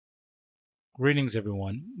Greetings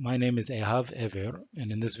everyone, my name is Ehav Ever,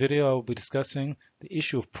 and in this video I will be discussing the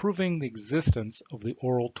issue of proving the existence of the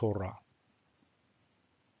Oral Torah.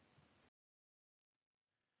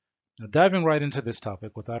 Now, diving right into this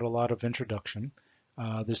topic without a lot of introduction,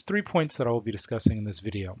 there's 3 points that I will be discussing in this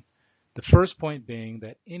video. The first point being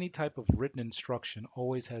that any type of written instruction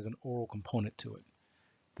always has an oral component to it.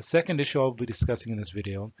 The second issue I will be discussing in this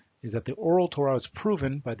video is that the Oral Torah is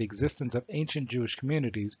proven by the existence of ancient Jewish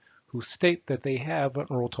communities who state that they have an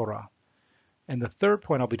Oral Torah. And the third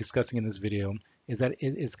point I'll be discussing in this video is that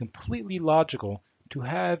it is completely logical to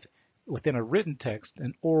have within a written text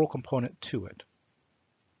an oral component to it.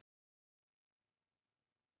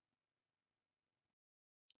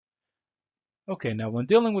 Okay, now when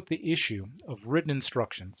dealing with the issue of written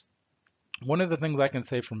instructions, one of the things I can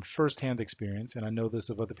say from firsthand experience, and I know this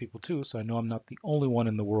of other people too, so I know I'm not the only one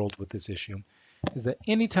in the world with this issue, is that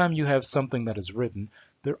anytime you have something that is written,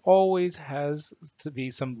 there always has to be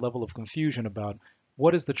some level of confusion about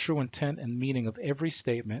what is the true intent and meaning of every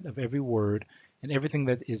statement, of every word, and everything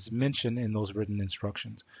that is mentioned in those written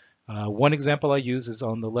instructions. One example I use is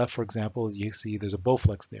on the left, for example, as you see there's a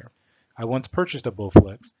Bowflex there. I once purchased a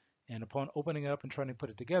Bowflex, and upon opening it up and trying to put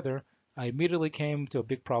it together, I immediately came to a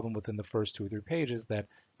big problem within the first 2 or 3 pages that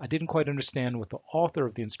I didn't quite understand what the author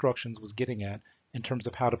of the instructions was getting at in terms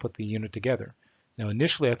of how to put the unit together. Now,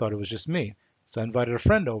 initially, I thought it was just me, so I invited a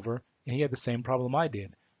friend over, and he had the same problem I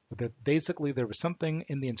did. But that basically, there was something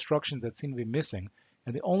in the instructions that seemed to be missing,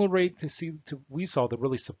 and the only way we saw to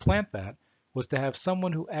really supplant that was to have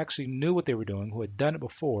someone who actually knew what they were doing, who had done it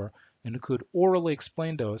before, and who could orally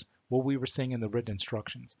explain to us what we were seeing in the written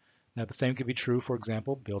instructions. Now, the same could be true, for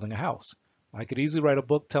example, building a house. I could easily write a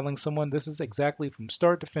book telling someone this is exactly from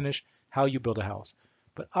start to finish how you build a house.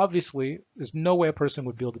 But obviously, there's no way a person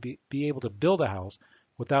would be able to build a house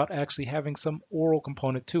without actually having some oral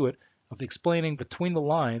component to it of explaining between the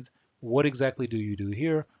lines, what exactly do you do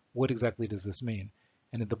here? What exactly does this mean?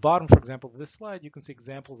 And at the bottom, for example, of this slide, you can see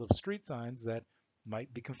examples of street signs that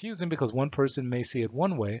might be confusing because one person may see it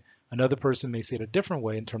one way, another person may see it a different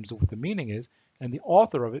way in terms of what the meaning is, and the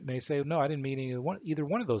author of it may say, no, I didn't mean either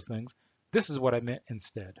one of those things. This is what I meant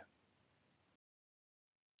instead.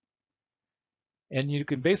 And you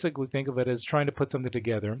can basically think of it as trying to put something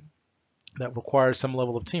together that requires some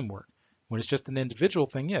level of teamwork. When it's just an individual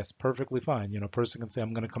thing, yes, perfectly fine. A person can say,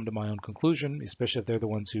 I'm going to come to my own conclusion, especially if they're the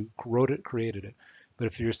ones who wrote it, created it. But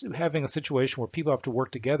if you're having a situation where people have to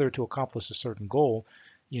work together to accomplish a certain goal,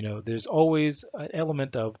 there's always an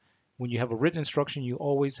element of when you have a written instruction, you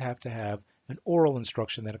always have to have an oral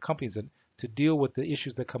instruction that accompanies it to deal with the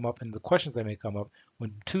issues that come up and the questions that may come up.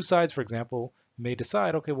 When 2 sides, for example, may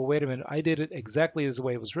decide, okay, well, wait a minute, I did it exactly as the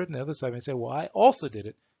way it was written. The other side may say, well, I also did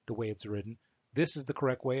it the way it's written. This is the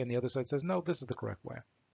correct way. And the other side says, no, this is the correct way.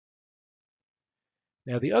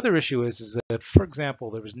 Now, the other issue is that, for example,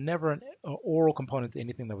 there was never an oral component to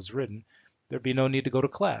anything that was written. There'd be no need to go to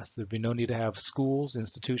class. There'd be no need to have schools,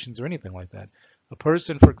 institutions, or anything like that. A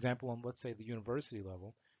person, for example, on, let's say, the university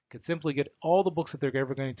level, could simply get all the books that they're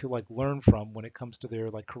ever going to learn from when it comes to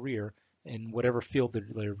their career in whatever field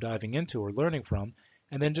they're diving into or learning from,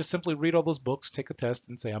 and then just simply read all those books, take a test,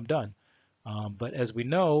 and say, I'm done. But as we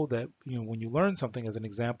know that when you learn something, as an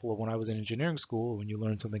example of when I was in engineering school, when you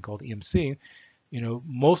learn something called EMC,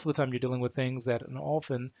 most of the time you're dealing with things that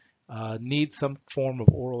often need some form of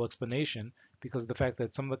oral explanation because of the fact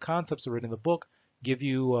that some of the concepts are written in the book give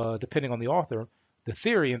you, depending on the author, the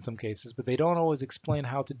theory in some cases, but they don't always explain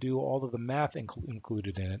how to do all of the math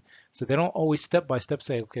included in it. So they don't always step by step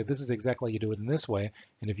say, okay, this is exactly how you do it in this way.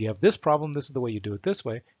 And if you have this problem, this is the way you do it this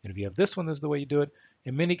way. And if you have this one, this is the way you do it.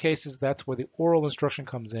 In many cases, that's where the oral instruction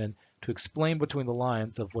comes in to explain between the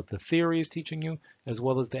lines of what the theory is teaching you, as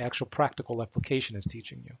well as the actual practical application is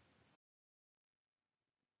teaching you.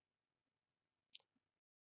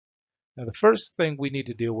 Now, the first thing we need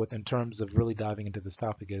to deal with in terms of really diving into this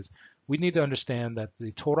topic is we need to understand that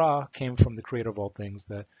the Torah came from the creator of all things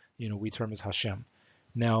that we term as Hashem.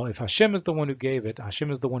 Now, if Hashem is the one who gave it,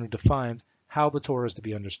 Hashem is the one who defines how the Torah is to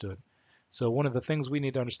be understood. So one of the things we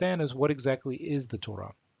need to understand is what exactly is the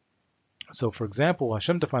Torah. So for example,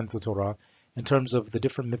 Hashem defines the Torah in terms of the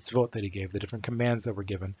different mitzvot that he gave, the different commands that were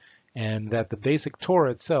given, and that the basic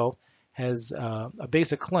Torah itself has a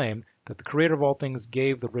basic claim that the creator of all things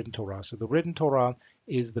gave the written Torah. So the written Torah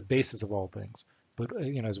is the basis of all things. But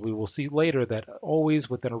as we will see later, that always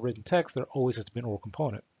within a written text, there always has to be an oral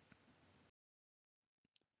component.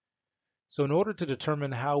 So in order to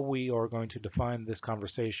determine how we are going to define this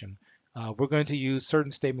conversation, We're going to use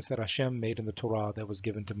certain statements that Hashem made in the Torah that was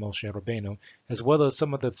given to Moshe Rabbeinu, as well as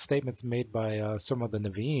some of the statements made by some of the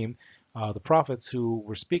Nevi'im, the prophets who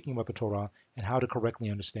were speaking about the Torah and how to correctly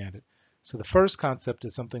understand it. So the first concept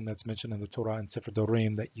is something that's mentioned in the Torah and Sefer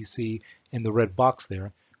Dorim that you see in the red box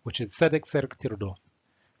there, which is Tzedek Tzedek Tirdof.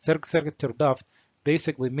 Tzedek Tzedek Tirdof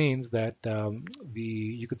basically means that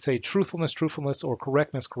you could say truthfulness, or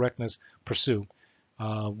correctness, pursue.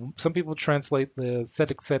 Some people translate the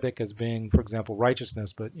tzedek as being, for example,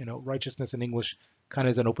 righteousness, but righteousness in English kind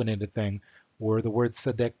of is an open-ended thing, where the word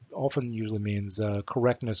tzedek often usually means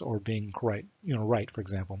correctness or being correct, right, for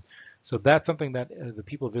example. So that's something that the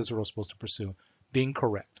people of Israel are supposed to pursue, being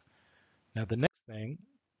correct. Now the next thing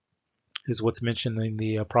is what's mentioned in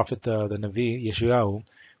the prophet, the Navi Yeshayahu,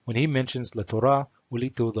 when he mentions la Torah uli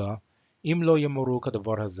Tuda, im lo yamoru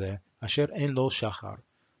kadavar hazeh, asher en lo shachar.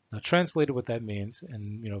 Now, translated what that means,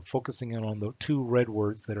 and focusing in on the two red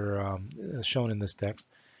words that are shown in this text,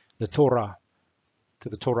 the Torah, to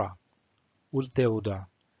the Torah, ul teuda,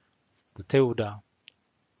 the teuda.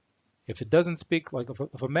 If it doesn't speak like,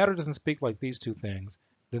 if a matter doesn't speak like these two things,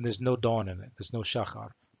 then there's no dawn in it. There's no shachar.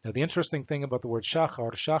 Now, the interesting thing about the word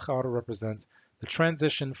shachar represents the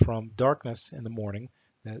transition from darkness in the morning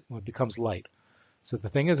that when it becomes light. So the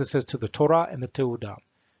thing is, it says to the Torah and the teuda.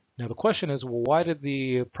 Now the question is, well, why did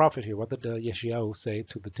the prophet here, why did Yeshayahu say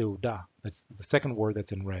to the Teudah? That's the second word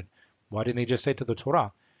that's in red. Why didn't he just say to the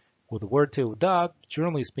Torah? Well, the word Teudah,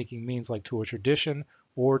 generally speaking, means like to a tradition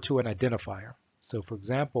or to an identifier. So for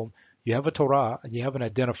example, you have a Torah and you have an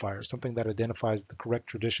identifier, something that identifies the correct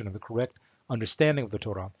tradition or the correct understanding of the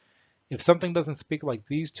Torah. If something doesn't speak like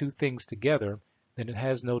these two things together, then it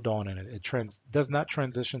has no dawn in it. It does not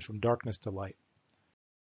transition from darkness to light.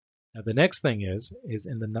 Now the next thing is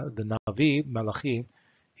in the Navi Malachi,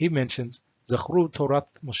 he mentions Zachru Torath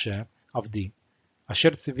Mosheh Avdi,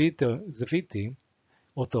 Asher Ziviti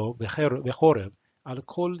Oto Bechorev Al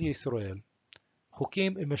Kol Yisrael,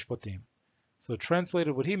 Chukim Imishpatim. So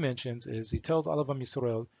translated, what he mentions is he tells all of Am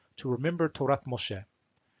Yisrael to remember Torath Moshe,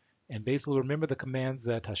 and basically remember the commands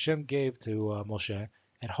that Hashem gave to Moshe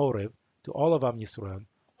at Horeb to all of Am Yisrael,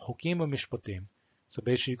 Chukim Imishpatim. So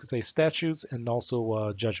basically you could say statutes and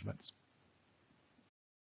also judgments.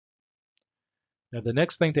 Now the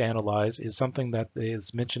next thing to analyze is something that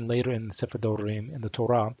is mentioned later in the Sefer Dorim, in the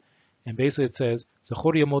Torah, and basically it says,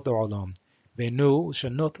 Zechor yamot ha'olam, ve'nu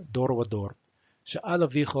shanot dor v'dor, she'al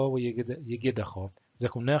avicho v'yigidacho,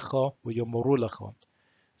 zechunecho v'yomoru lecho.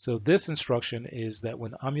 So this instruction is that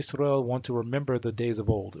when Am Yisrael want to remember the days of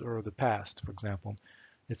old, or the past, for example,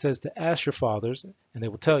 it says to ask your fathers, and they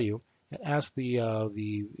will tell you, and ask the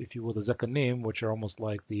if you will, the Zekanim, which are almost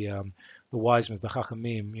like the wise men, the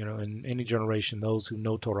Chachamim, in any generation, those who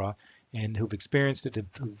know Torah and who've experienced it, and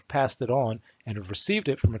who've passed it on, and have received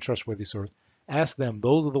it from a trustworthy source. Ask them;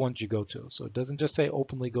 those are the ones you go to. So it doesn't just say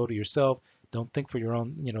openly go to yourself. Don't think for your own,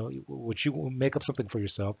 what you make up something for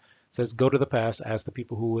yourself. It says go to the past, ask the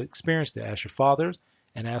people who experienced it, ask your fathers,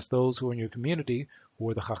 and ask those who are in your community who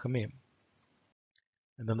are the Chachamim.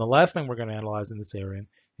 And then the last thing we're going to analyze in this area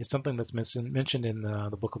is something that's mentioned in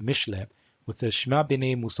the book of Mishle, which says, Shema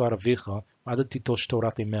b'nei musar avicha, v'adad titosh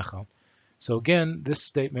Torat imecha. So again, this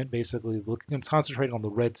statement basically concentrating on the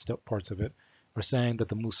red parts of it. We're saying that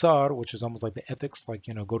the musar, which is almost like the ethics, like,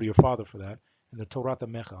 go to your father for that, and the Torat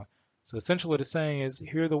imecha. So essentially what it's saying is,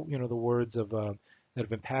 here are the, the words of that have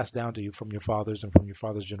been passed down to you from your fathers and from your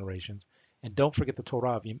father's generations. And don't forget the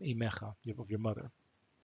Torah of imecha, of your mother.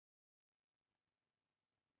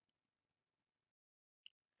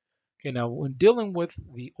 Okay, now when dealing with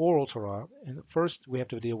the oral Torah, and first we have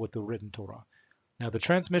to deal with the written Torah. Now the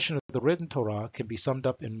transmission of the written Torah can be summed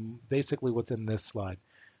up in basically what's in this slide.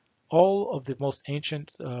 All of the most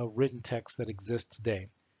ancient written texts that exist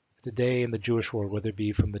today in the Jewish world, whether it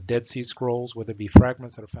be from the Dead Sea Scrolls, whether it be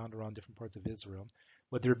fragments that are found around different parts of Israel,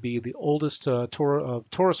 whether it be the oldest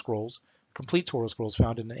Torah scrolls, complete Torah scrolls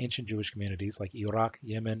found in the ancient Jewish communities like Iraq,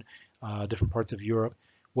 Yemen, different parts of Europe,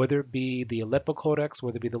 whether it be the Aleppo Codex,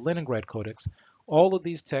 whether it be the Leningrad Codex, all of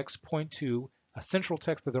these texts point to a central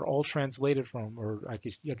text that they're all translated from, or I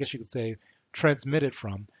guess you could say transmitted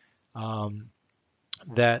from,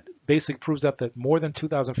 that basically proves out that more than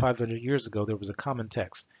 2,500 years ago there was a common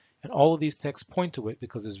text. And all of these texts point to it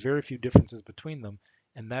because there's very few differences between them.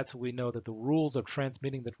 And that's what we know, that the rules of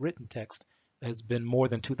transmitting the written text has been more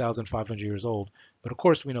than 2,500 years old. But of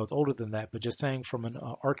course we know it's older than that, but just saying from an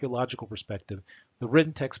archaeological perspective, the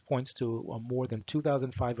written text points to a more than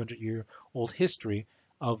 2,500 year old history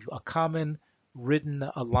of a common written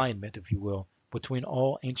alignment, if you will, between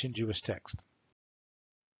all ancient Jewish texts.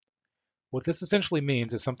 What this essentially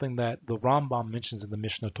means is something that the Rambam mentions in the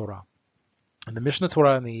Mishnah Torah. In the Mishnah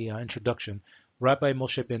Torah in the introduction, Rabbi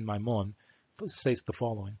Moshe ben Maimon states the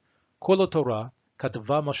following: Kol Torah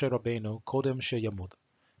katava Moshe Rabbeinu kodem sheyamud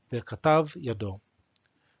ve'katav yado.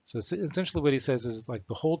 So essentially what he says is like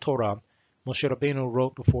the whole Torah, Moshe Rabbeinu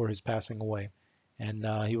wrote before his passing away. And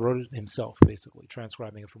he wrote it himself, basically,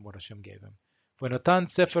 transcribing it from what Hashem gave him. V'natan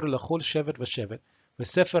sefer lechol shevet v'shevet,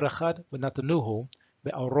 v'sefer echad v'natanuhu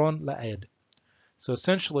be'aron la'ed. So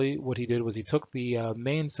essentially what he did was he took the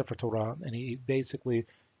main Sefer Torah and he basically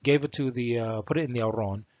gave it to put it in the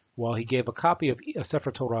Aron, while he gave a copy of a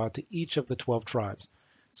Sefer Torah to each of the 12 tribes.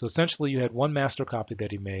 So essentially you had one master copy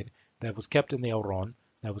that he made that was kept in the Aron,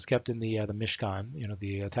 that was kept in the Mishkan,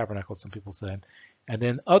 the tabernacle, some people say. And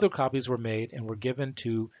then other copies were made and were given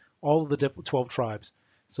to all of the 12 tribes.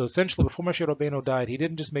 So essentially, before Moshe Rabbeinu died, he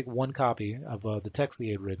didn't just make one copy of the text that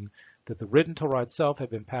he had written, that the written Torah itself had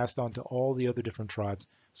been passed on to all the other different tribes.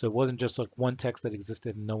 So it wasn't just like one text that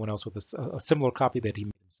existed and no one else with a similar copy that he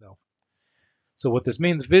made himself. So what this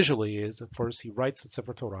means visually is, first, he writes the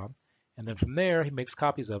Sefer Torah, and then from there, he makes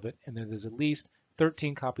copies of it, and then there's at least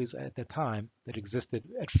 13 copies at the time that existed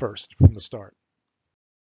at first, from the start.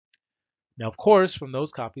 Now, of course, from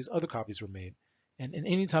those copies, other copies were made. And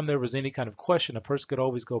anytime there was any kind of question, a person could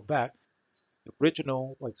always go back to the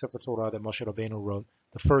original, like Sefer Torah that Moshe Rabbeinu wrote,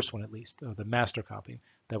 the first one at least, the master copy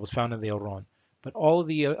that was found in the Aron. But all of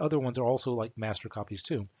the other ones are also like master copies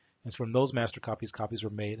too. And from those master copies, copies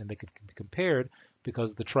were made and they could be compared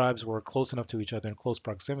because the tribes were close enough to each other in close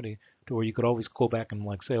proximity to where you could always go back and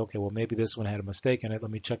like say, okay, well, maybe this one had a mistake in it.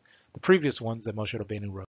 Let me check the previous ones that Moshe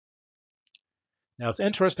Rabbeinu wrote. Now, it's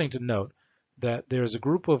interesting to note that there's a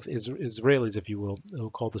group of Israelis, if you will,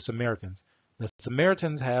 called the Samaritans. The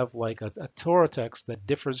Samaritans have like a Torah text that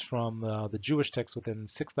differs from the Jewish text within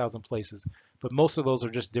 6,000 places, but most of those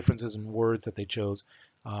are just differences in words that they chose,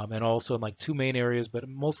 and also in like two main areas, but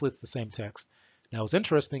mostly it's the same text. Now, what's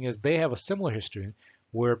interesting is they have a similar history,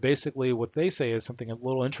 where basically what they say is something a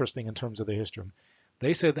little interesting in terms of their history.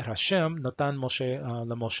 They say that Hashem natan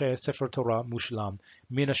Moshe Sefer Torah mushlam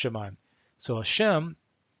mina shemayim. So Hashem,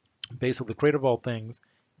 basically the creator of all things,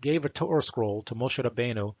 gave a Torah scroll to Moshe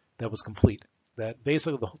Rabbeinu that was complete. That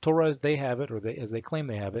basically the Torah as they have it, or as they claim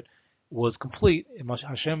they have it, was complete. And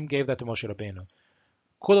Hashem gave that to Moshe Rabbeinu.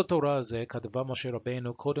 Kol Torah ze katava Moshe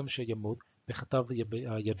Rabbeinu kodem sheyamud bechatav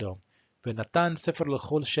yado. V'natan sefer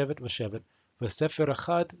lechol shevet v'shevet v'sefer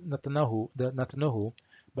echad natanuhu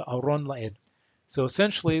be'aron la'ed. So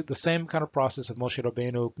essentially the same kind of process of Moshe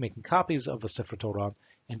Rabbeinu making copies of a Sefer Torah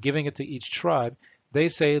and giving it to each tribe. They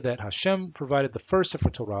say that Hashem provided the first Sefer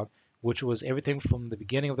Torah, which was everything from the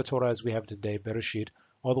beginning of the Torah as we have today, Bereshit,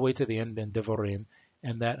 all the way to the end in Devarim,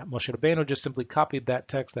 and that Moshe Rabbeinu just simply copied that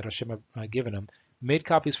text that Hashem had given him, made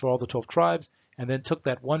copies for all the 12 tribes, and then took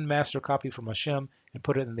that one master copy from Hashem and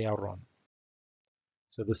put it in the Aron.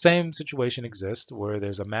 So the same situation exists where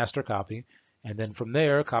there's a master copy, and then from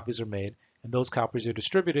there copies are made, and those copies are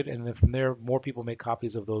distributed, and then from there more people make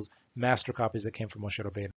copies of those master copies that came from Moshe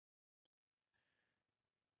Rabbeinu.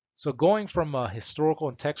 So going from a historical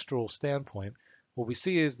and textual standpoint, what we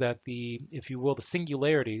see is that if you will, the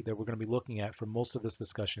singularity that we're going to be looking at for most of this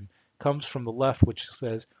discussion comes from the left, which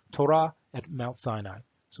says Torah at Mount Sinai.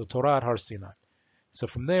 So Torah at Har Sinai. So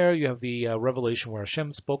from there you have the revelation where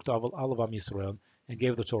Hashem spoke to all of Am Yisrael and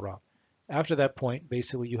gave the Torah. After that point,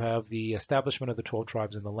 basically you have the establishment of the 12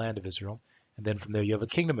 tribes in the land of Israel, and then from there you have a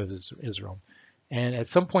kingdom of Israel. And at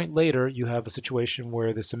some point later, you have a situation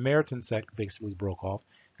where the Samaritan sect basically broke off,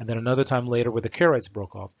 and then another time later where the Karaites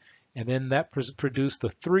broke off. And then that produced the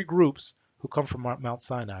three groups who come from Mount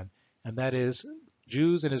Sinai, and that is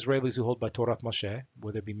Jews and Israelis who hold by Torath Mosheh,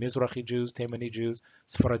 whether it be Mizrahi Jews, Taimani Jews,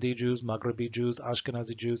 Sephardi Jews, Maghrebi Jews,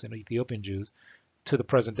 Ashkenazi Jews, and Ethiopian Jews to the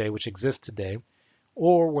present day, which exist today,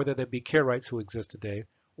 or whether they be Karaites who exist today,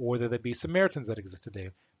 or whether they be Samaritans that exist today.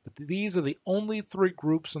 But these are the only three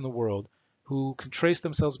groups in the world who can trace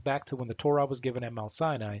themselves back to when the Torah was given at Mount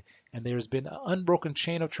Sinai, and there's been an unbroken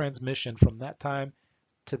chain of transmission from that time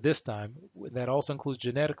to this time. That also includes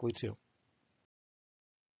genetically too.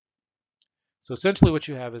 So essentially what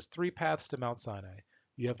you have is three paths to Mount Sinai.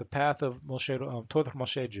 You have the path of Torath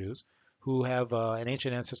Mosheh Jews, who have an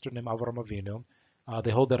ancient ancestor named Avraham Avinu.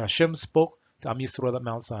 They hold that Hashem spoke to Am Yisrael at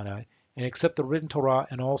Mount Sinai, and accept the written Torah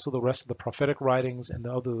and also the rest of the prophetic writings and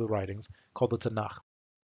the other writings called the Tanakh.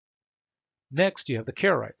 Next, you have the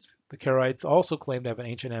Karaites. The Karaites also claim to have an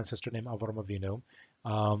ancient ancestor named Avraham Avinu,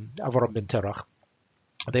 Avraham ben Terach.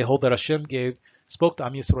 They hold that Hashem spoke to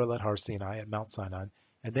Am Yisrael at Har Sinai, at Mount Sinai,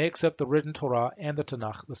 and they accept the written Torah and the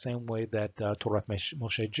Tanakh the same way that Torath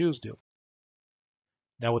Mosheh Jews do.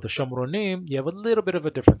 Now with the Shomronim, you have a little bit of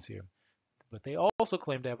a difference here. But they also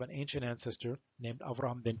claim to have an ancient ancestor named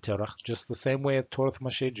Avraham ben Terach, just the same way Torath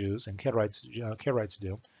Mosheh Jews and Karaites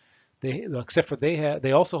do. Except for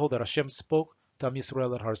they also hold that Hashem spoke to Am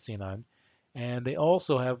Yisrael at Har Sinai, and they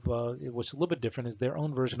also have, which is a little bit different, is their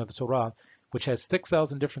own version of the Torah, which has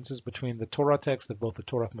 6,000 differences between the Torah text of both the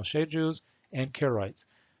Torath Mosheh Jews and Karaites.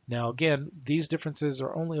 Now, again, these differences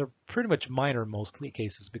are pretty much minor in most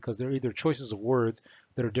cases because they're either choices of words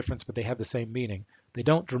that are different, but they have the same meaning. They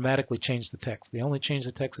don't dramatically change the text. They only change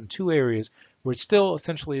the text in two areas where it still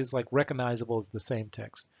essentially is like recognizable as the same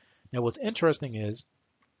text. Now, what's interesting is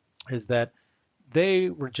that they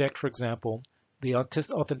reject, for example, the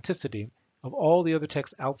authenticity of all the other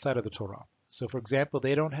texts outside of the Torah. So, for example,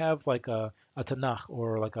 they don't have like a Tanakh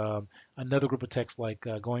or like another group of texts like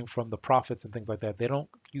going from the prophets and things like that. They don't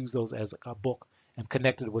use those as a book and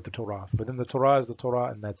connected with the Torah. For them, the Torah is the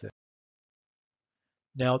Torah, and that's it.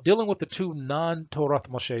 Now, dealing with the two non-Torath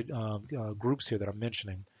Moshe groups here that I'm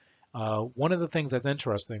mentioning, one of the things that's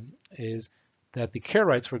interesting is that the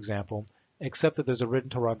Karaites, for example, accept that there's a written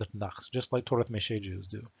Torah in the Tanakh, just like Torath Mosheh Jews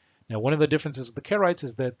do. Now, one of the differences with the Karaites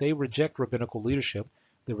is that they reject rabbinical leadership,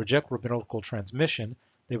 they reject rabbinical transmission,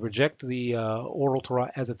 they reject the Oral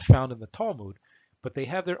Torah as it's found in the Talmud, but they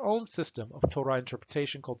have their own system of Torah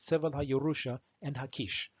interpretation called Sevel HaYerusha and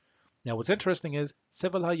Hakish. Now, what's interesting is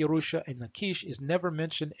Sevel HaYerusha and Hakish is never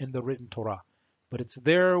mentioned in the written Torah, but it's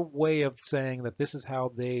their way of saying that this is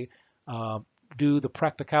how they do the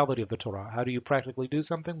practicality of the Torah. How do you practically do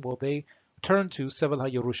something? Well, they turn to Sevel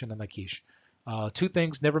HaYerusha and Hakish. Two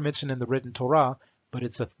things never mentioned in the written Torah, but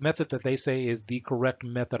it's a method that they say is the correct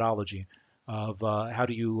methodology of how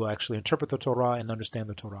do you actually interpret the Torah and understand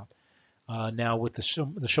the Torah. Now, with the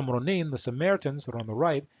Shomronim, the Samaritans that are on the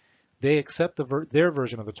right, they accept their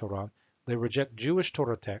version of the Torah. They reject Jewish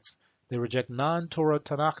Torah texts. They reject non-Torah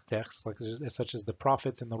Tanakh texts, such as the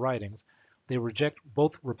prophets and the writings. They reject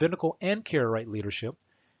both rabbinical and Karaite leadership.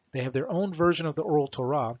 They have their own version of the Oral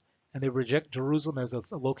Torah, and they reject Jerusalem as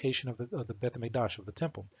a location of the Beth Mikdash, of the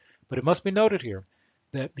temple. But it must be noted here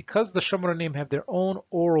that because the Shomronim have their own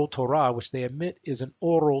Oral Torah, which they admit is an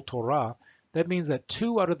Oral Torah, that means that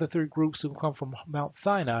 2 out of the 3 groups who come from Mount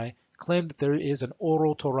Sinai claim that there is an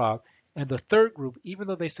Oral Torah, and the third group, even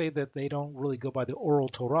though they say that they don't really go by the Oral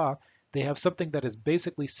Torah, they have something that is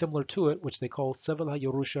basically similar to it, which they call Sevel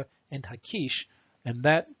HaYerusha and Hakish, and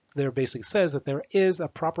that there basically says that there is a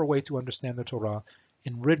proper way to understand the Torah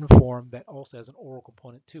in written form that also has an oral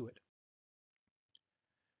component to it.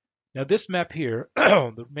 Now, this map here,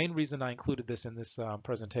 the main reason I included this in this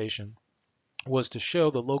presentation was to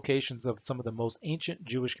show the locations of some of the most ancient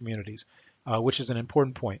Jewish communities, which is an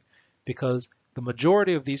important point because the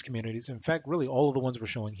majority of these communities, in fact, really all of the ones we're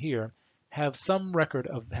showing here, have some record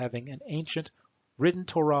of having an ancient written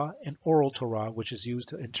Torah and oral Torah, which is used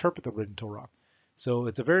to interpret the written Torah. So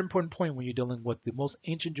it's a very important point when you're dealing with the most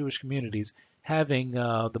ancient Jewish communities having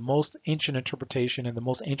the most ancient interpretation and the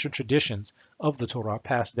most ancient traditions of the Torah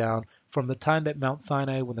passed down from the time that Mount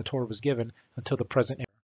Sinai, when the Torah was given, until the present era.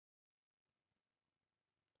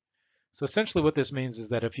 So essentially what this means is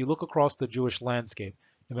that if you look across the Jewish landscape,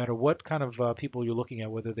 no matter what kind of people you're looking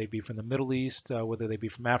at, whether they be from the Middle East, whether they be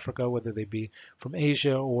from Africa, whether they be from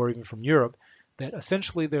Asia, or even from Europe, that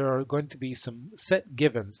essentially there are going to be some set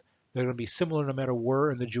givens that are going to be similar no matter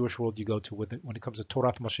where in the Jewish world you go to when it comes to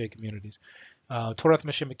Torath Mosheh communities. Torath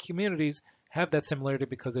Mosheh communities have that similarity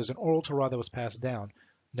because there's an oral Torah that was passed down.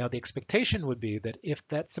 Now, the expectation would be that if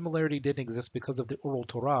that similarity didn't exist because of the oral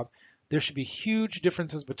Torah, there should be huge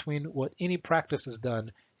differences between what any practice is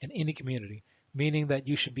done in any community, meaning that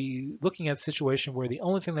you should be looking at a situation where the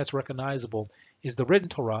only thing that's recognizable is the written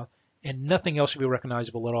Torah, and nothing else should be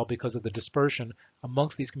recognizable at all because of the dispersion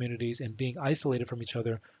amongst these communities and being isolated from each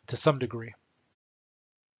other to some degree.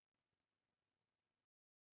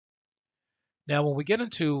 Now, when we get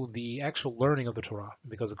into the actual learning of the Torah,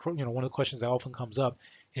 because one of the questions that often comes up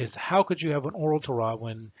is how could you have an oral Torah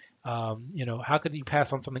when, how could you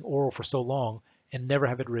pass on something oral for so long and never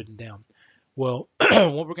have it written down? Well,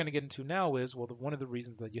 what we're going to get into now is, one of the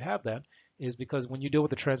reasons that you have that is because when you deal with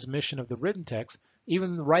the transmission of the written text,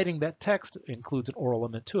 even writing that text includes an oral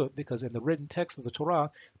element to it, because in the written text of the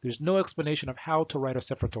Torah, there's no explanation of how to write a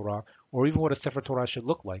Sefer Torah or even what a Sefer Torah should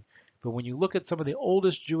look like. But when you look at some of the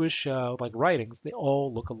oldest Jewish writings, they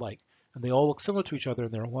all look alike, and they all look similar to each other,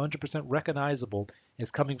 and they're 100% recognizable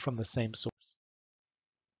as coming from the same source.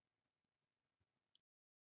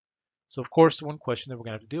 So, of course, one question that we're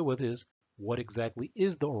going to have to deal with is, what exactly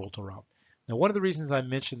is the Oral Torah? Now, one of the reasons I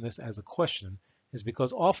mention this as a question is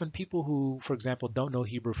because often people who, for example, don't know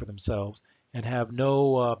Hebrew for themselves and have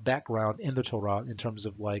no background in the Torah in terms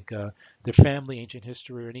of like their family, ancient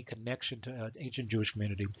history, or any connection to ancient Jewish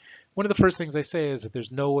community, one of the first things they say is that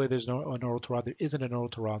there's no way there's no an oral Torah. There isn't an oral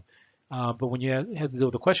Torah. But when you have to deal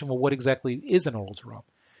with the question, well, what exactly is an oral Torah?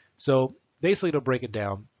 So basically, to break it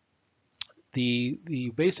down, the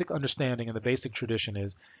basic understanding and the basic tradition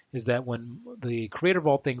is that when the creator of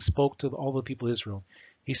all things spoke to all the people of Israel,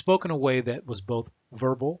 he spoke in a way that was both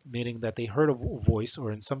verbal, meaning that they heard a voice,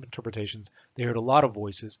 or in some interpretations, they heard a lot of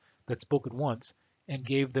voices that spoke at once, and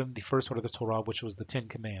gave them the first word of the Torah, which was the Ten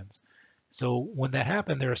Commands. So when that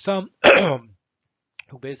happened, there are some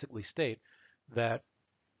who basically state that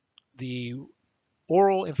the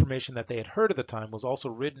oral information that they had heard at the time was also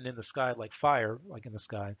written in the sky like fire, like in the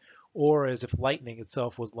sky, or as if lightning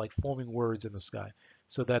itself was like forming words in the sky,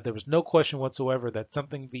 so that there was no question whatsoever that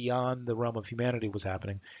something beyond the realm of humanity was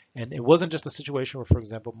happening. And it wasn't just a situation where, for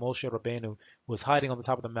example, Moshe Rabbeinu was hiding on the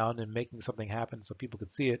top of the mountain and making something happen so people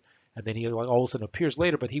could see it, and then he like all of a sudden appears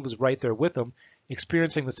later, but he was right there with them,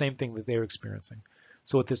 experiencing the same thing that they were experiencing.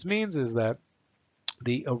 So what this means is that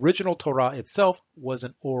the original Torah itself was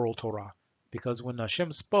an oral Torah, because when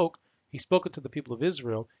Hashem spoke, he spoke it to the people of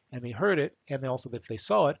Israel, and they heard it, and also that they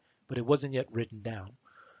saw it, but it wasn't yet written down.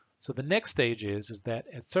 So the next stage is that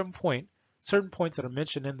at some point, certain points that are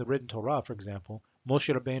mentioned in the written Torah, for example,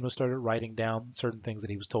 Moshe Rabbeinu started writing down certain things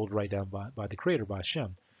that he was told to write down by the Creator, by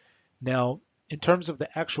Hashem. Now, in terms of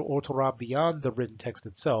the actual Oral Torah beyond the written text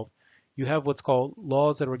itself, you have what's called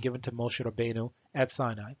laws that were given to Moshe Rabbeinu at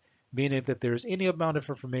Sinai, meaning that there's any amount of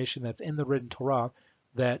information that's in the written Torah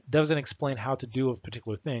that doesn't explain how to do a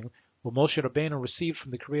particular thing. Well, Moshe Rabbeinu received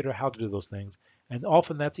from the Creator how to do those things, and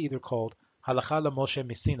often that's either called Halacha Moshe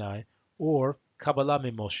Misinai or Kabbalah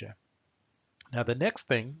Moshe. Now, the next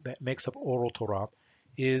thing that makes up Oral Torah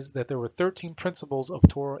is that there were 13 principles of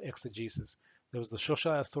Torah exegesis. There was the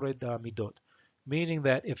Shosha Asurei Midot, meaning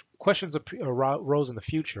that if questions arose in the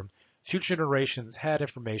future generations had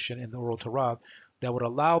information in the Oral Torah that would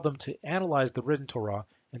allow them to analyze the written Torah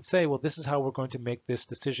and say, well, this is how we're going to make this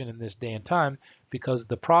decision in this day and time, because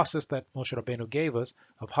the process that Moshe Rabbeinu gave us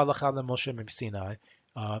of Halacha Moshe Sinai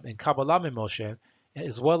and Kabbalah Moshe,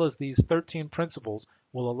 as well as these 13 principles,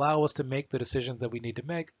 will allow us to make the decisions that we need to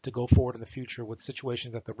make to go forward in the future with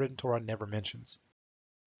situations that the written Torah never mentions.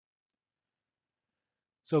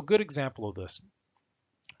 So a good example of this,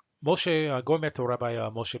 Moshe, going back to Rabbi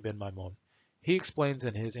Moshe ben Maimon, he explains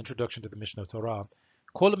in his introduction to the Mishnah Torah,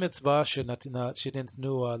 Kol mitzvah shenitnu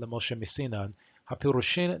leMoshe Misinan,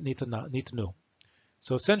 hapirushin nitnu.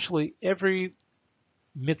 So essentially, every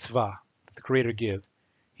mitzvah that the Creator gave,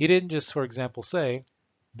 he didn't just, for example, say,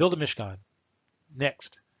 build a Mishkan,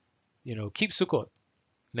 next, keep Sukkot,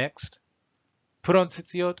 next, put on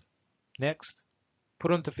tzitziot, next,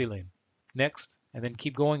 put on tefillin, next, and then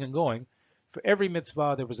keep going and going. For every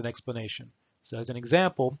mitzvah, there was an explanation. So as an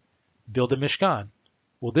example, build a Mishkan.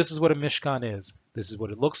 Well, this is what a Mishkan is. This is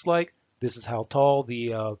what it looks like. This is how tall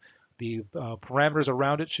the parameters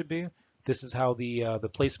around it should be. This is how the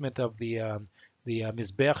placement of the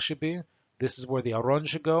Mizbech should be. This is where the Aron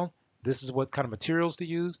should go. This is what kind of materials to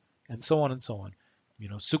use, and so on and so on.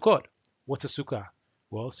 Sukkot. What's a sukkah?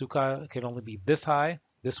 Well, a sukkah can only be this high,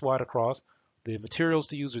 this wide across. The materials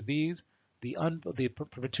to use are these. The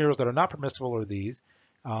materials that are not permissible are these,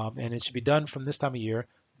 and it should be done from this time of year.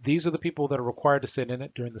 These are the people that are required to sit in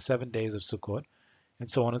it during the 7 days of Sukkot, and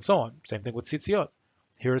so on and so on. Same thing with tzitziot.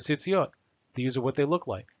 Here are tzitziot. These are what they look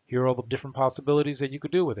like. Here are all the different possibilities that you could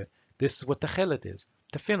do with it. This is what techelet is.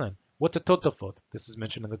 Tefillin. What's a totafot? This is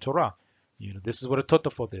mentioned in the Torah. This is what a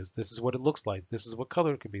totafot is. This is what it looks like. This is what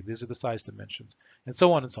color it could be. These are the size dimensions, and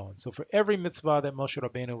so on and so on. So for every mitzvah that Moshe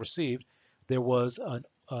Rabbeinu received, there was a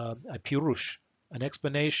pirush, an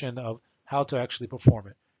explanation of how to actually perform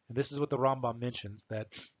it. And this is what the Rambam mentions, that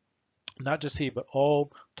not just he, but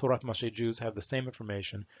all Torath Mosheh Jews have the same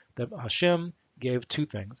information, that Hashem gave two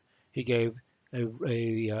things. He gave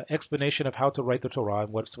a explanation of how to write the Torah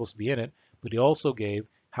and what's supposed to be in it, but he also gave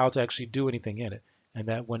how to actually do anything in it. And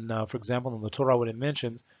that when, for example, in the Torah, when it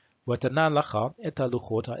mentions, وَتَنَا لَخَا اِتَ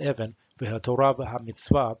لُخُوتَ هَاَvَن وَهَتَوْرَةَ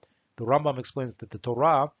وَهَمِtzvah, the Rambam explains that the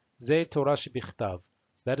Torah, ze Torah shebichtav,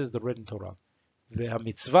 so that is the written Torah.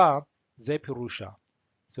 V'hamitzvah, ze pirusha.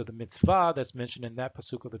 So the mitzvah that's mentioned in that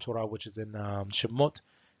pasuk of the Torah, which is in Shemot,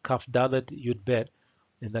 Kaf Dalet Yud Bet,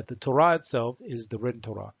 and that the Torah itself is the written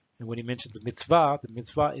Torah. And when he mentions the mitzvah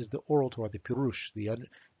is the oral Torah, the pirush, the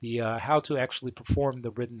how to actually perform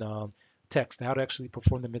the written text, how to actually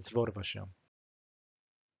perform the mitzvot of Hashem.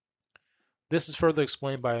 This is further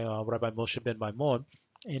explained by Rabbi Moshe ben Maimon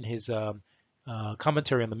in his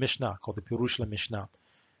commentary on the Mishnah called the Pirush Mishnah.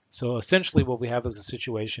 So essentially what we have is a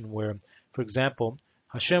situation where, for example,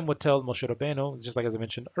 Hashem would tell Moshe Rabbeinu, just like as I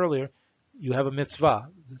mentioned earlier, you have a mitzvah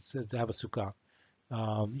to have a sukkah.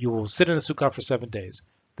 You will sit in a sukkah for 7 days.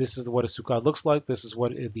 This is what a sukkah looks like. This is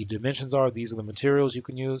what the dimensions are. These are the materials you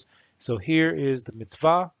can use. So here is the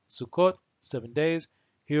mitzvah, sukkot, 7 days.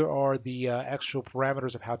 Here are the actual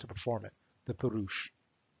parameters of how to perform it, the Pirush.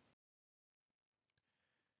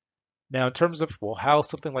 Now, in terms of how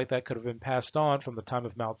something like that could have been passed on from the time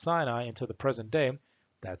of Mount Sinai into the present day,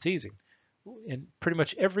 that's easy. In pretty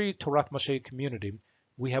much every Torath Mosheh community,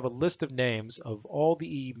 we have a list of names of all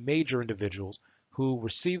the major individuals who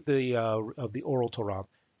received of the Oral Torah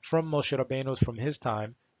from Moshe Rabbeinu from his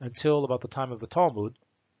time until about the time of the Talmud,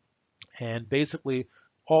 and basically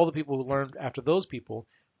all the people who learned after those people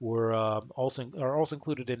were also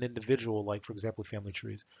included in individual, like for example, family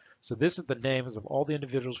trees. So this is the names of all the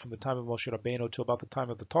individuals from the time of Moshe Rabbeinu to about the time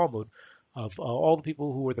of the Talmud, of all the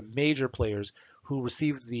people who were the major players who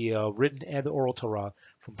received the written and the oral Torah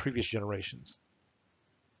from previous generations.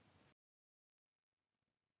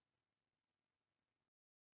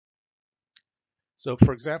 So,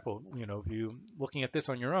 for example, if you looking at this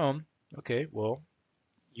on your own, okay, well,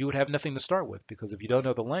 you would have nothing to start with because if you don't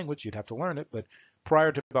know the language, you'd have to learn it. But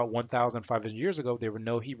prior to about 1,500 years ago, there were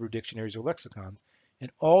no Hebrew dictionaries or lexicons.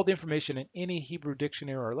 And all the information in any Hebrew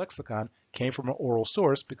dictionary or lexicon came from an oral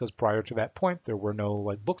source because prior to that point, there were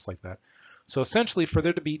no books like that. So essentially, for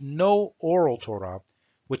there to be no oral Torah,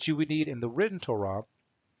 what you would need in the written Torah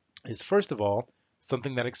is, first of all,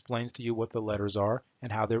 something that explains to you what the letters are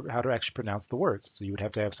and how to actually pronounce the words. So you would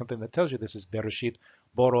have to have something that tells you this is Bereshit,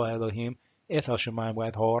 Boro Elohim, Et HaShemayim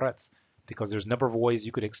V'et Haaretz, because there's a number of ways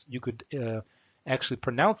you could actually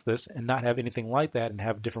pronounce this and not have anything like that and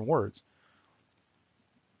have different words.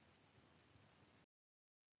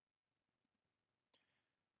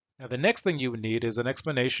 Now the next thing you would need is an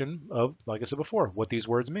explanation of, like I said before, what these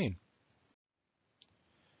words mean.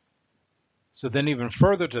 So then even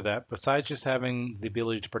further to that, besides just having the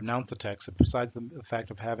ability to pronounce the text, and besides the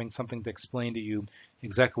fact of having something to explain to you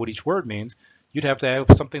exactly what each word means, you'd have to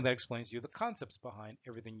have something that explains to you the concepts behind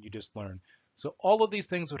everything you just learned. So all of these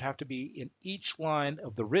things would have to be in each line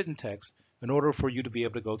of the written text in order for you to be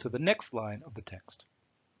able to go to the next line of the text.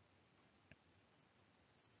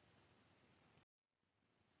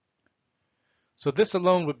 So this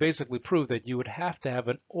alone would basically prove that you would have to have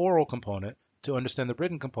an oral component to understand the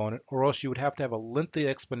written component, or else you would have to have a lengthy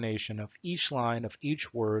explanation of each line, of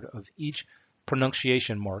each word, of each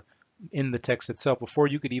pronunciation mark in the text itself before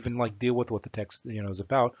you could even deal with what the text is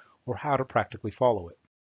about or how to practically follow it.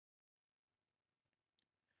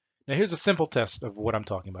 Now here's a simple test of what I'm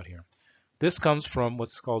talking about here. This comes from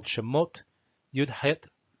what's called Shemot Yud Het,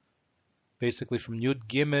 basically from Yud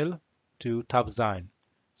Gimel to Tav Zayin.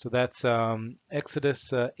 So that's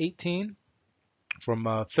Exodus 18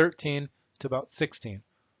 from 13 to about 16.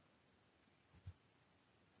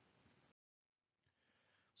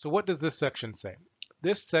 So what does this section say?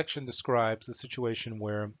 This section describes the situation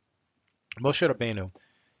where Moshe Rabbeinu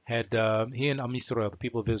had, he and Am Yisrael, the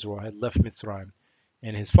people of Israel, had left Mitzrayim,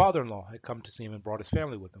 and his father-in-law had come to see him and brought his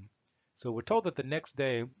family with him. So we're told that the next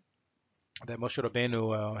day that Moshe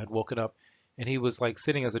Rabbeinu had woken up, and he was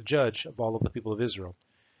sitting as a judge of all of the people of Israel.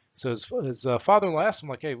 So his father-in-law asked him,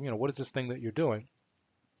 hey, what is this thing that you're doing?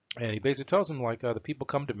 And he basically tells him, the people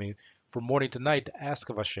come to me from morning to night to ask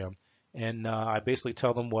of Hashem. And I basically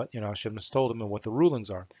tell them what, Hashem has told them and what the rulings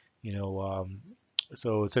are.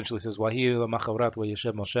 So essentially it says,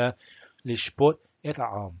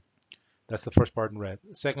 that's the first part in red.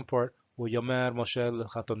 The second part, وَيَمَرْ مُوشَى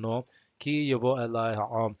لِخَتَنُهُ كِي يَبُوْ إِلَيْهِ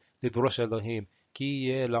העם לדרוש אלוהים כי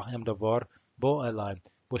יהיה לכם דבר בוא אליי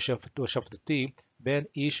ושפטתי בין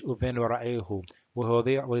איש ובין רעהו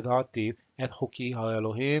והודעתי את חוקי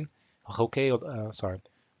האלוהים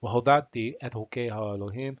והודעתי את חוקי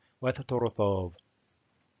האלוהים ואת תורתיו.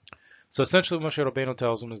 So essentially Moshe Rabbeinu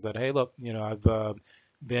tells him is that, hey, look, I've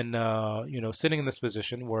been, sitting in this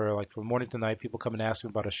position where from morning to night people come and ask me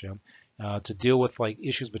about Hashem to deal with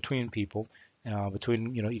issues between people,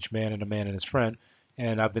 between, each man and his friend.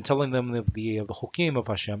 And I've been telling them of the Hukim of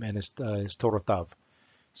Hashem and his Torath.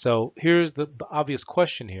 So here's the obvious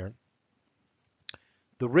question here.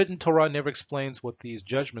 The written Torah never explains what these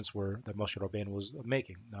judgments were that Moshe Rabbeinu was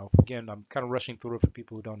making. Now, again, I'm kind of rushing through it for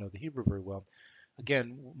people who don't know the Hebrew very well.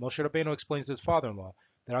 Again, Moshe Rabbeinu explains to his father-in-law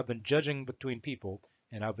that I've been judging between people,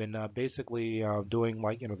 and I've been basically doing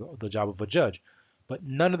the job of a judge. But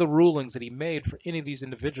none of the rulings that he made for any of these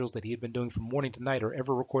individuals that he had been doing from morning to night are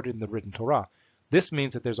ever recorded in the written Torah. This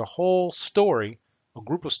means that there's a whole story, a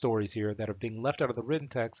group of stories here that are being left out of the written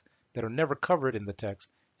text that are never covered in the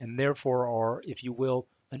text, and therefore are, if you will,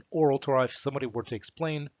 an oral Torah if somebody were to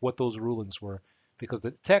explain what those rulings were. Because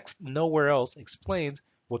the text nowhere else explains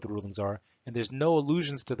what the rulings are, and there's no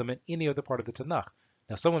allusions to them in any other part of the Tanakh.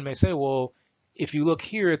 Now, someone may say, well, if you look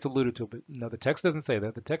here, it's alluded to, but no, the text doesn't say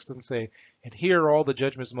that. The text doesn't say, and here are all the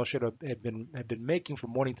judgments Moshe had been making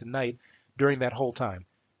from morning to night during that whole time.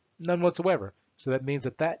 None whatsoever. So that means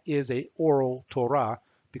that that is a oral Torah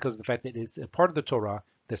because of the fact that it's a part of the Torah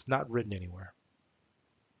that's not written anywhere.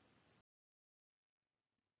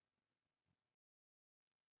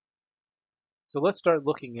 So let's start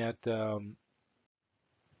looking at now.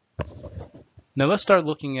 Let's start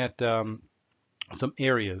looking at some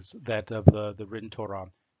areas that of the written Torah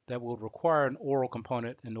that will require an oral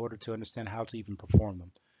component in order to understand how to even perform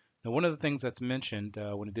them. Now, one of the things that's mentioned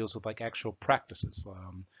when it deals with like actual practices,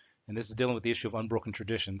 and this is dealing with the issue of unbroken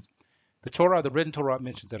traditions, the Torah, the written Torah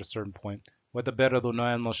mentions at a certain point, وَدَبَّرَ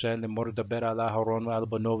أَدُونَيْ Moshe لَمُرْ دَبَّرَ عَلَى هَارُونَ وَعَلَى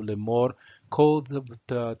بَنِّهِ لَمُرْ كُلْ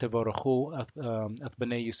تَبَرَخُوا أَتْ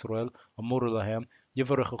بَنِي يِسْرَائيل وَمُرُوا لَهُم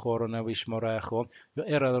يَبَرَخُوا أَدُونَيْ وَيِشْمَرُوا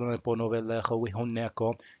وَيَرَى أَدُونَيْ פניו אליך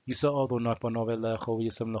ويهنكوا יישא אדוני פניו אליך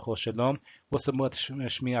וישם לך שלום ושמות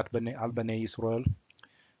שמי על בני ישראל.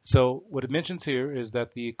 So what it mentions here is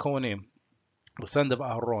that the Kohanim, the sons of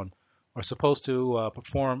Aaron, are supposed to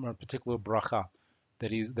perform a particular bracha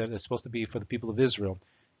that is supposed to be for the people of Israel.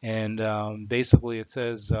 And basically, it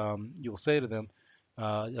says you will say to them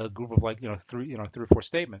a group of like three or four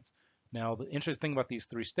statements. Now, the interesting thing about these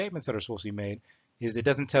three statements that are supposed to be made is it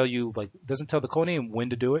doesn't tell you doesn't tell the Kohanim when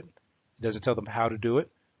to do it. It doesn't tell them how to do it.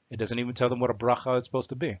 It doesn't even tell them what a bracha is supposed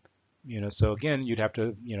to be. So again, you'd have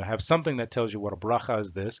to have something that tells you what a bracha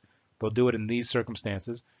is. This they'll do it in these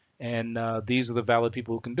circumstances, and these are the valid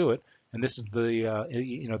people who can do it. And this is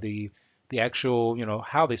the actual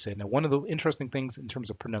how they say it. Now, one of the interesting things in terms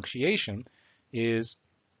of pronunciation is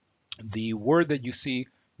the word that you see,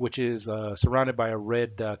 which is surrounded by a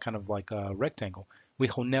red kind of like a rectangle,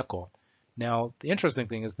 wihoneko. Now, the interesting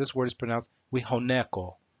thing is this word is pronounced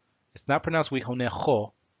wihoneko. It's not pronounced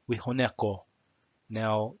wihonecho, wihoneko.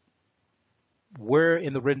 Now, where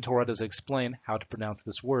in the written Torah does it explain how to pronounce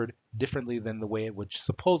this word differently than the way it would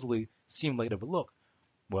supposedly seem like it would look?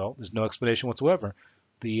 Well, there's no explanation whatsoever.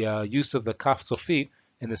 The use of the kaf sofit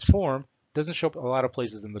in this form doesn't show up a lot of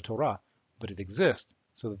places in the Torah, but it exists.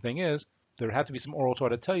 So the thing is, there had to be some oral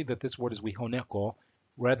Torah to tell you that this word is wihoneko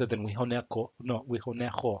rather than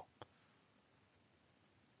wihonecho.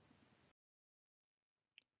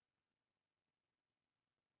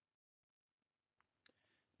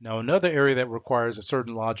 Now, another area that requires a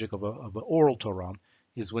certain logic of an oral Torah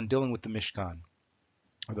is when dealing with the Mishkan.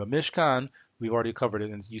 The Mishkan, we've already covered it,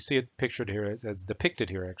 and you see it pictured here as depicted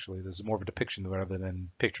here, actually. There's more of a depiction rather than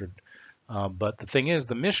pictured. But the thing is,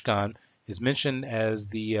 the Mishkan is mentioned as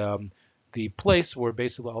the place where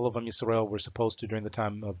basically all of Am Yisrael were supposed to, during the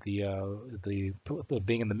time of the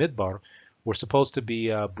being in the Midbar, were supposed to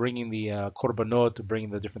be bringing the korbanot, bringing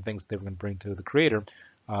the different things they were going to bring to the Creator,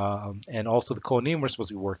 and also the Kohanim were supposed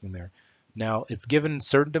to be working there. Now, it's given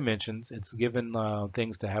certain dimensions. It's given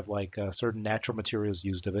things to have like certain natural materials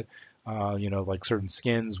used of it, like certain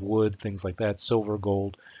skins, wood, things like that, silver,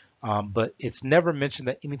 gold. But it's never mentioned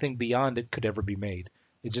that anything beyond it could ever be made.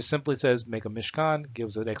 It just simply says make a mishkan,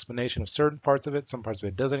 gives an explanation of certain parts of it. Some parts of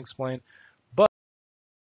it doesn't explain. But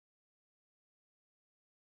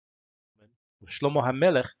Shlomo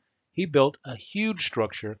HaMelech, he built a huge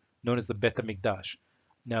structure known as the Bet HaMikdash.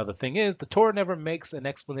 Now the thing is, the Torah never makes an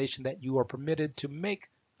explanation that you are permitted to make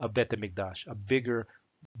a Bet HaMikdash, a bigger,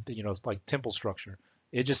 like temple structure.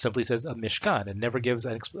 It just simply says a mishkan. It never gives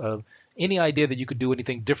any idea that you could do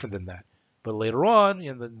anything different than that. But later on,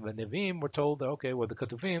 in the Nevi'im, we're told that, okay, well, the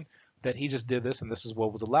Ketuvim, that he just did this and this is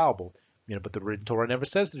what was allowable. But the written Torah never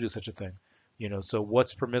says to do such a thing. So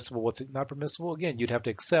what's permissible, what's not permissible? Again, you'd have to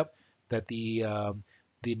accept that the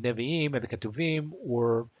Nevi'im and the Ketuvim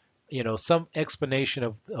were, some explanation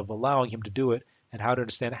of allowing him to do it and how to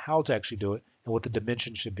understand how to actually do it and what the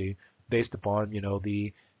dimension should be based upon,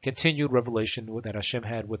 the continued revelation that Hashem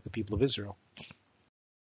had with the people of Israel.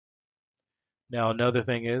 Now, another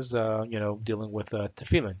thing is, dealing with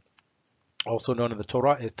tefillin, also known in the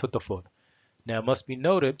Torah as tutafot. Now, it must be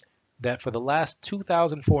noted that for the last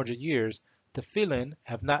 2,400 years, tefillin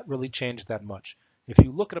have not really changed that much. If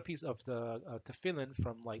you look at a piece of the tefillin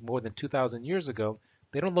from like more than 2,000 years ago,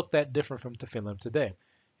 they don't look that different from tefillin today.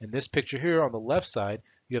 In this picture here on the left side,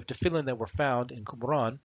 you have tefillin that were found in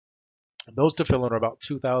Qumran. And those tefillin are about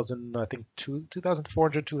 2,000, I think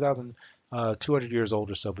 2,400, 2,200 years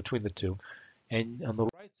old or so between the two. And on the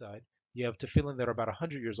right side, you have tefillin that are about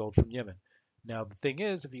 100 years old from Yemen. Now, the thing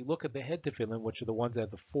is, if you look at the head tefillin, which are the ones that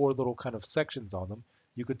have the four little kind of sections on them,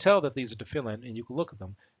 you could tell that these are tefillin, and you can look at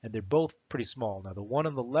them, and they're both pretty small. Now, the one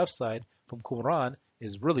on the left side from Qumran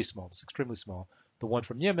is really small. It's extremely small. The one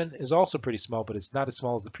from Yemen is also pretty small, but it's not as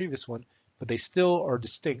small as the previous one, but they still are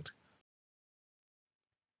distinct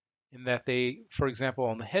in that they, for example,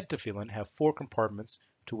 on the head tefillin have four compartments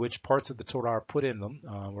to which parts of the Torah are put in them,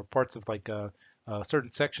 or parts of like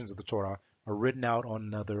certain sections of the Torah are written out on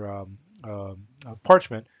another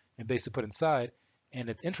parchment and basically put inside. And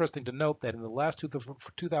it's interesting to note that in the last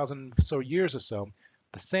 2,000 so years or so,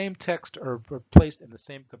 the same text are placed in the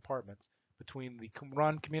same compartments between the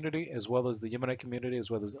Qumran community as well as the Yemenite community, as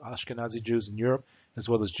well as Ashkenazi Jews in Europe, as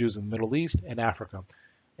well as Jews in the Middle East and Africa.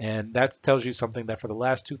 And that tells you something that for the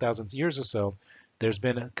last 2,000 years or so, there's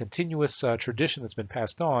been a continuous tradition that's been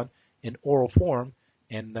passed on in oral form,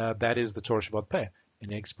 and that is the Torah Shabbat Peh.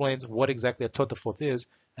 And it explains what exactly a totafot is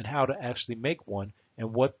and how to actually make one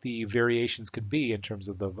and what the variations could be in terms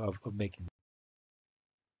of making.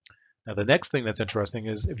 Now, the next thing that's interesting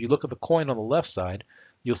is if you look at the coin on the left side,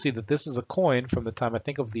 you'll see that this is a coin from the time, I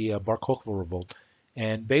think, of the Bar Kokhba revolt.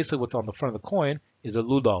 And basically what's on the front of the coin is a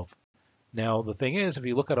lulav. Now, the thing is, if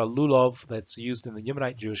you look at a lulav that's used in the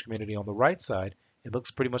Yemenite Jewish community on the right side, it looks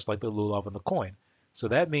pretty much like the lulav on the coin. So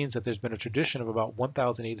that means that there's been a tradition of about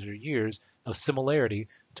 1,800 years of similarity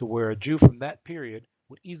to where a Jew from that period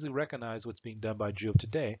would easily recognize what's being done by a Jew of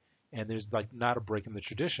today, and there's like not a break in the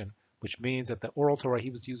tradition, which means that the oral Torah he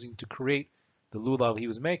was using to create the lulav he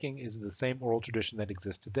was making is the same oral tradition that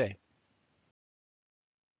exists today.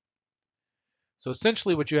 So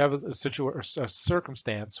essentially what you have is a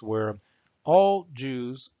circumstance where all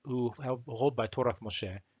Jews who hold by Torath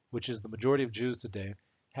Mosheh, which is the majority of Jews today,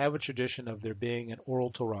 have a tradition of there being an oral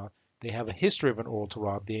Torah. They have a history of an oral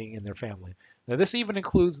Torah being in their family. Now this even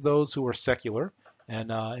includes those who are secular, and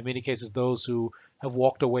in many cases those who have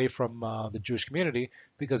walked away from the Jewish community,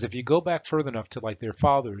 because if you go back further enough to like their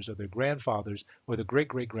fathers or their grandfathers or their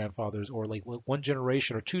great-great-grandfathers or like one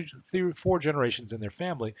generation or two, three, four generations in their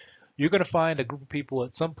family, you're going to find a group of people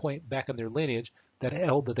at some point back in their lineage that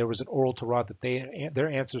held that there was an oral Torah that their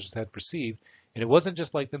ancestors had received. And it wasn't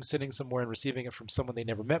just like them sitting somewhere and receiving it from someone they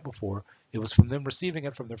never met before. It was from them receiving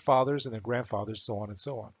it from their fathers and their grandfathers, so on and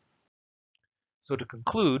so on. So to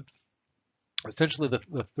conclude, essentially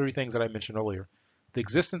the three things that I mentioned earlier. The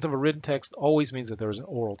existence of a written text always means that there is an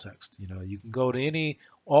oral text. You know, you can go to any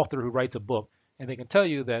author who writes a book and they can tell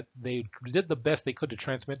you that they did the best they could to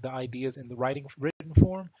transmit the ideas in the written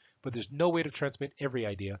form, but there's no way to transmit every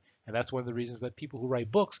idea. And that's one of the reasons that people who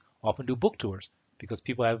write books often do book tours, because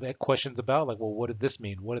people have questions about like, well, what did this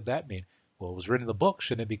mean? What did that mean? Well, it was written in the book.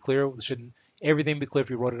 Shouldn't it be clear? Shouldn't everything be clear if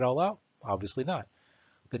you wrote it all out? Obviously not.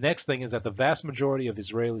 The next thing is that the vast majority of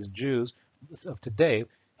Israelis and Jews of today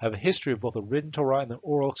have a history of both a written Torah and an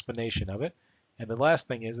oral explanation of it. And the last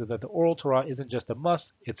thing is that the oral Torah isn't just a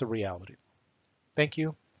must, it's a reality. Thank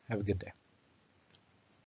you. Have a good day.